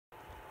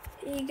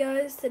Hey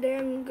guys, today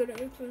I'm gonna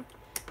open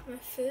my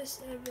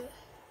first ever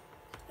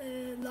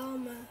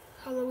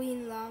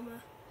Halloween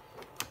llama,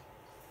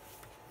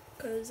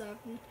 because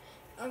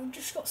I've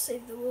just got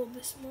Save the World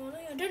this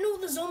morning. I don't know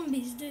what the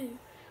zombies do,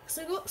 because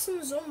I got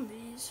some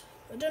zombies.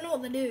 I don't know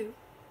what they do.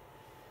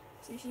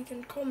 So if you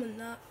can comment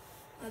that,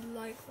 I'd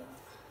like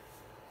that.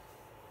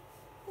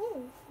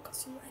 Oh, got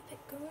some epic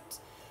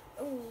guns.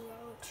 Oh,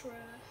 that looks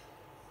rare.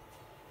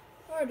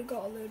 I already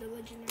got a load of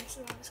legendary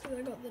survivors because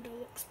I got the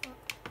deluxe pack.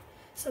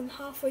 So I'm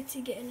halfway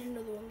to getting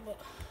another one, but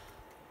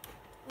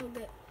I'll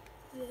get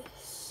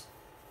this.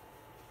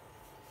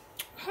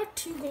 I had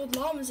 2 gold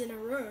llamas in a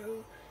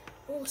row.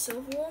 Oh, a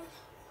silver one.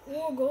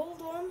 Oh, a gold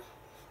one.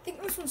 I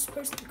think this one's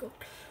supposed to be gold.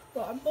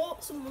 But I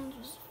bought some ones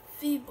with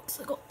V-Bucks.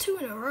 I got 2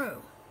 in a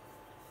row.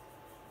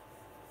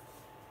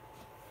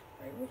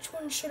 Right, which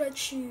one should I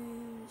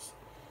choose?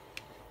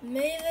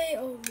 Melee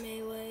or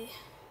melee?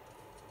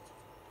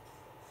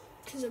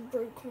 Because I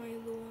broke my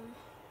other one.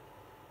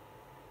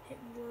 It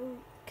broke.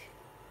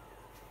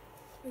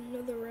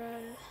 Another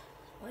rare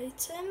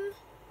item.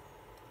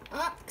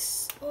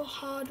 Axe or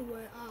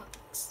hardware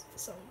axe?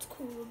 Sounds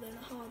cooler than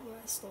a hardware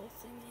store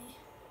thingy.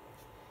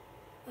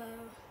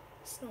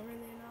 It's not really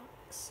an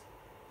axe.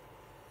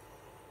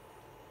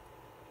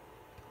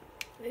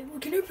 Maybe we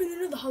can open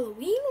another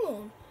Halloween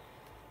one.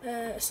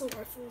 Assault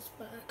rifle's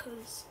better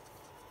because,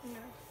 you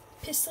know,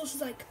 pistols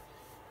is like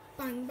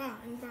bang,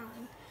 bang,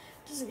 bang.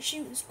 Doesn't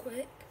shoot as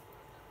quick.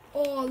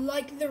 Or I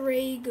like the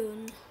ray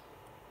gun.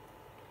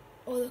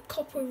 Or the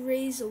copper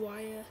razor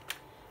wire.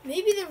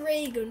 Maybe the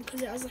ray gun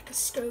because it has like a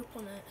scope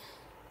on it.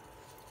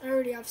 I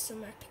already have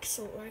some epic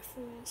assault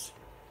rifles.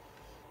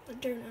 I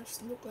don't have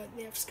to look like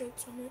they have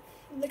scopes on it.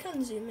 They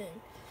can zoom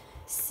in.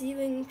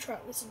 Ceiling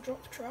trap. There's a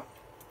drop trap.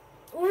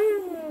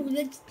 Ooh,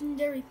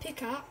 legendary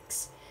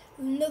pickaxe.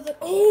 Another.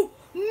 Oh,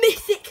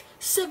 mythic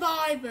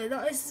survivor.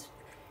 That is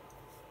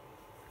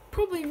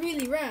probably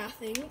really rare, I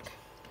think.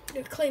 I'm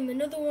gonna claim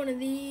another one of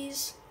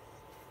these.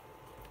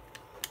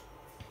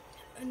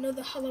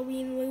 Another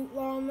Halloween loot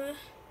llama.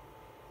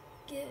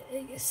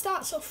 It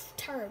starts off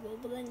terrible,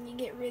 but then you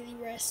get really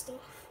rare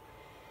stuff.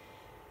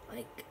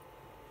 Like,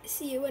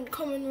 see, it went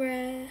common,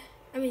 rare.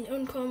 I mean,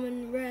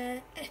 uncommon,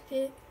 rare,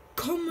 epic,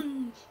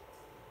 common.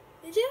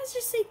 Did I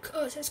just say?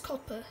 Oh, it says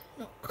copper,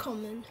 not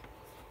common.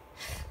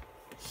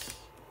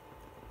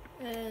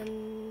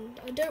 And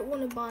I don't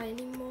want to buy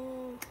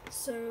anymore.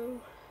 So,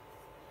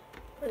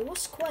 wait,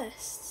 what's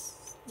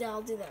quests? Yeah,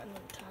 I'll do that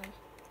another time.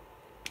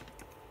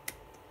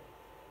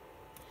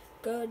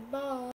 Goodbye.